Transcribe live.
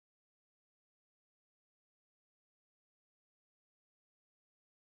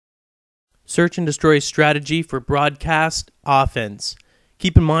Search and destroy strategy for broadcast offense.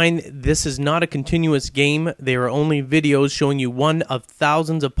 Keep in mind, this is not a continuous game. They are only videos showing you one of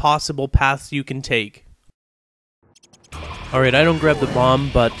thousands of possible paths you can take. Alright, I don't grab the bomb,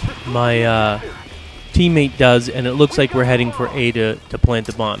 but my teammate does, and it looks like we're heading for A to plant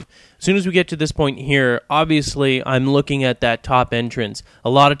the bomb. As soon as we get to this point here, obviously I'm looking at that top entrance. A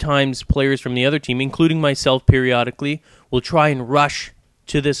lot of times players from the other team, including myself periodically, will try and rush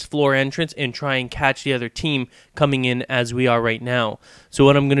to this floor entrance and try and catch the other team coming in as we are right now. So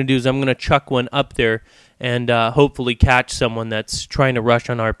what I'm going to do is I'm going to chuck one up there and hopefully catch someone that's trying to rush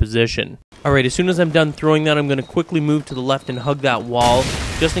on our position. Alright, as soon as I'm done throwing that, I'm going to quickly move to the left and hug that wall,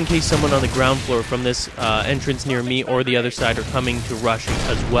 just in case someone on the ground floor from this entrance near me or the other side are coming to rush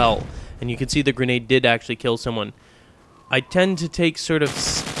as well. And you can see the grenade did actually kill someone. I tend to take sort of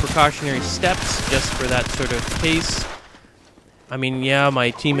precautionary steps just for that sort of case. I mean, yeah,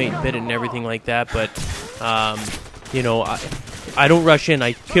 my teammate bit it and everything like that, but, you know, I don't rush in.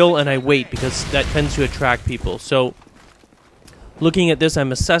 I kill and I wait because that tends to attract people. So, looking at this,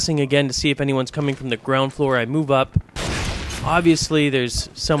 I'm assessing again to see if anyone's coming from the ground floor. I move up. Obviously, there's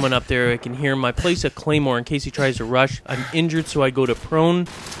someone up there. I can hear him. I place a claymore in case he tries to rush. I'm injured, so I go to prone,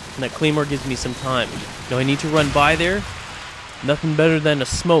 and that claymore gives me some time. Now, I need to run by there. Nothing better than a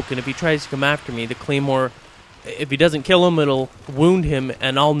smoke, and if he tries to come after me, the claymore, if he doesn't kill him, it'll wound him,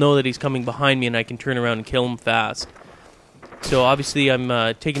 and I'll know that he's coming behind me, and I can turn around and kill him fast. So, obviously,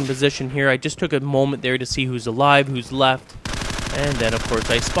 I'm taking position here. I just took a moment there to see who's alive, who's left, and then, of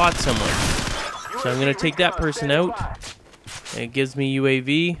course, I spot someone. So I'm going to take that person out. It gives me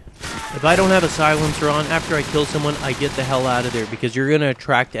UAV. If I don't have a silencer on, after I kill someone, I get the hell out of there because you're going to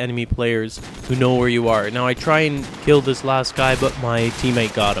attract enemy players who know where you are. Now, I try and kill this last guy, but my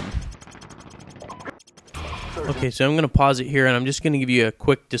teammate got him. Okay, so I'm going to pause it here, and I'm just going to give you a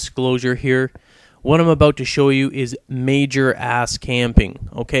quick disclosure here. What I'm about to show you is major ass camping,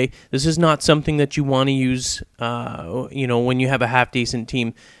 okay? This is not something that you want to use, you know, when you have a half-decent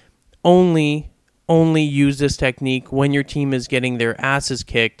team. Only use this technique when your team is getting their asses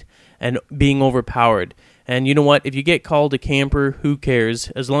kicked and being overpowered. And you know what? If you get called a camper, who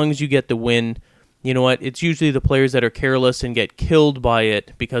cares? As long as you get the win, you know what? It's usually the players that are careless and get killed by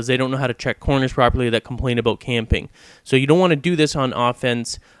it because they don't know how to check corners properly that complain about camping. So you don't want to do this on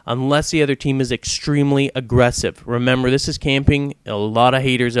offense unless the other team is extremely aggressive. Remember, this is camping. A lot of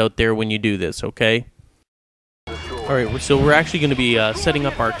haters out there when you do this, okay? Alright, so we're actually going to be setting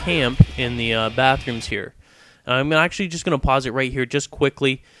up our camp in the bathrooms here. I'm actually just going to pause it right here just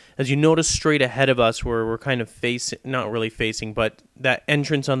quickly. As you notice straight ahead of us where we're kind of facing, not really facing, but that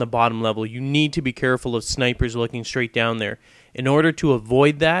entrance on the bottom level, you need to be careful of snipers looking straight down there. In order to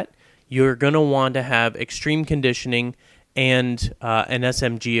avoid that, you're going to want to have extreme conditioning and an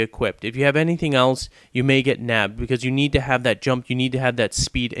SMG equipped. If you have anything else, you may get nabbed because you need to have that jump, you need to have that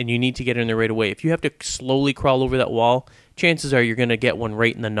speed, and you need to get in there right away. If you have to slowly crawl over that wall, chances are you're going to get one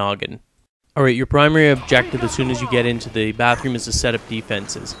right in the noggin. Alright, your primary objective as soon as you get into the bathroom is to set up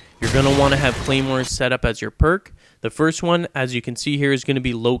defenses. You're going to want to have claymores set up as your perk. The first one, as you can see here, is going to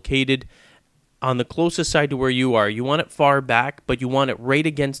be located on the closest side to where you are. You want it far back, but you want it right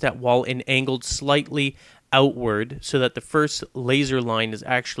against that wall and angled slightly outward so that the first laser line is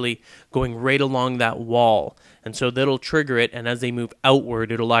actually going right along that wall. And so that'll trigger it, and as they move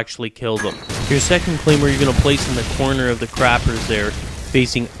outward, it'll actually kill them. Your second claymore you're going to place in the corner of the crappers there,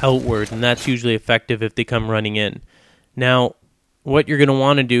 facing outward, and that's usually effective if they come running in. Now, what you're going to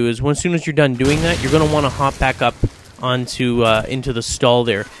want to do is, as soon as you're done doing that, you're going to want to hop back up onto into the stall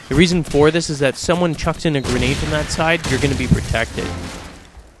there. The reason for this is that someone chucks in a grenade from that side, you're going to be protected.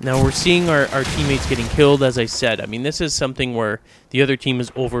 Now, we're seeing our teammates getting killed, as I said. I mean, this is something where the other team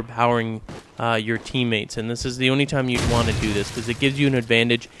is overpowering your teammates, and this is the only time you'd want to do this, because it gives you an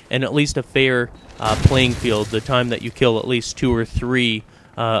advantage and at least a fair playing field the time that you kill at least 2 or 3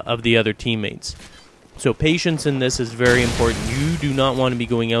 of the other teammates. So patience in this is very important. You do not want to be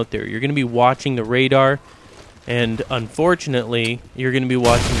going out there. You're going to be watching the radar, and unfortunately, you're going to be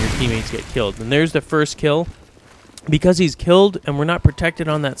watching your teammates get killed. And there's the first kill. Because he's killed and we're not protected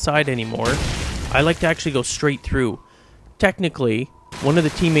on that side anymore, I like to actually go straight through. Technically, one of the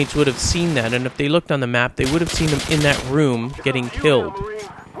teammates would have seen that, and if they looked on the map, they would have seen him in that room getting killed.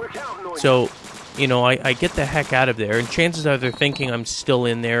 So, you know, I get the heck out of there, and chances are they're thinking I'm still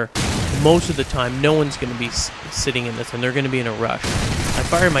in there. Most of the time, no one's going to be sitting in this, and they're going to be in a rush. I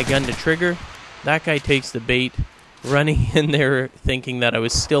fire my gun to trigger. That guy takes the bait, running in there thinking that I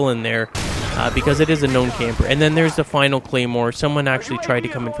was still in there. Because it is a known camper. And then there's the final claymore. Someone actually tried to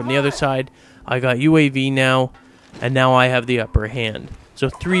come in from the other side. I got UAV now, and now I have the upper hand. So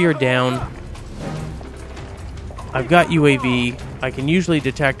 3 are down. I've got UAV. I can usually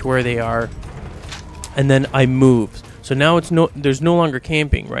detect where they are. And then I move. So now there's no longer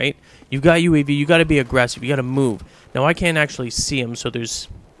camping, right? You've got UAV, you got to be aggressive, you got to move. Now I can't actually see them, so there's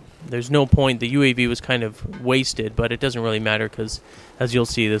no point. The UAV was kind of wasted, but it doesn't really matter because, as you'll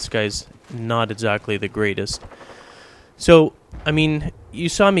see, this guy's not exactly the greatest. So, I mean, you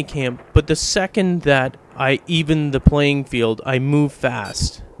saw me camp, but the second that I even the playing field, I move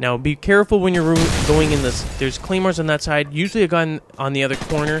fast. Now, be careful when you're going in this. There's claymores on that side, usually a gun on the other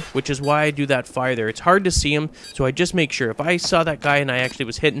corner, which is why I do that fire there. It's hard to see him, so I just make sure. If I saw that guy and I actually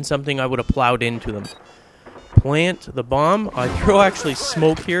was hitting something, I would have plowed into them. Plant the bomb. I throw actually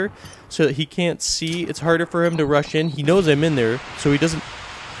smoke here so that he can't see. It's harder for him to rush in. He knows I'm in there, so he doesn't.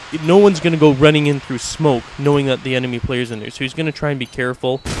 No one's going to go running in through smoke knowing that the enemy player's in there. So he's going to try and be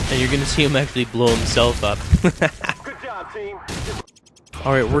careful, and you're going to see him actually blow himself up. Good job, team.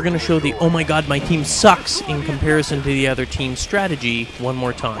 Alright, we're going to show the, oh my god, my team sucks in comparison to the other team's strategy one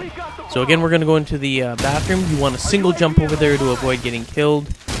more time. So again, we're going to go into the bathroom. You want a single jump over there to avoid getting killed.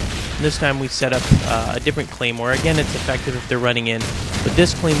 And this time we set up a different claymore. Again, it's effective if they're running in, but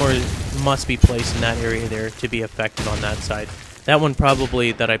this claymore must be placed in that area there to be effective on that side. That one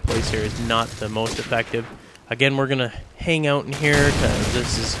probably that I place here is not the most effective. Again, we're going to hang out in here because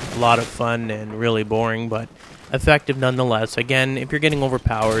this is a lot of fun and really boring, but effective nonetheless. Again, if you're getting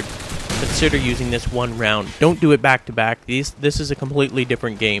overpowered, consider using this one round. Don't do it back to back. This is a completely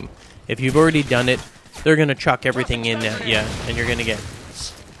different game. If you've already done it, they're going to chuck everything in at you, and you're going to get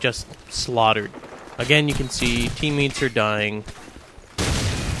just slaughtered. Again, you can see teammates are dying.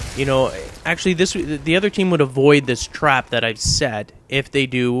 You know, actually, the other team would avoid this trap that I've set if they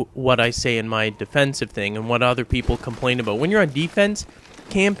do what I say in my defensive thing and what other people complain about. When you're on defense,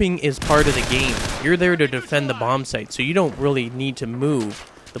 camping is part of the game. You're there to defend the bomb site, so you don't really need to move.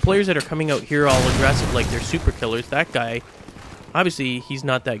 The players that are coming out here all aggressive like they're super killers, that guy, obviously he's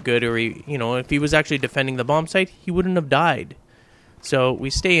not that good, or if he was actually defending the bomb site, he wouldn't have died. So we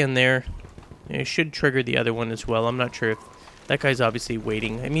stay in there. It should trigger the other one as well. I'm not sure if that guy's obviously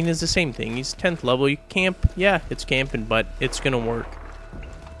waiting. I mean, it's the same thing. He's 10th level. You camp. Yeah, it's camping, but it's going to work.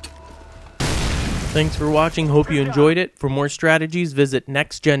 Thanks for watching. Hope you enjoyed it. For more strategies, visit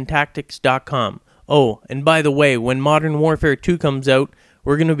NextGenTactics.com. Oh, and by the way, when Modern Warfare 2 comes out,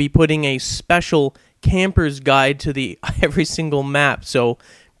 we're going to be putting a special camper's guide to every single map. So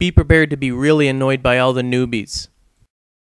be prepared to be really annoyed by all the newbies.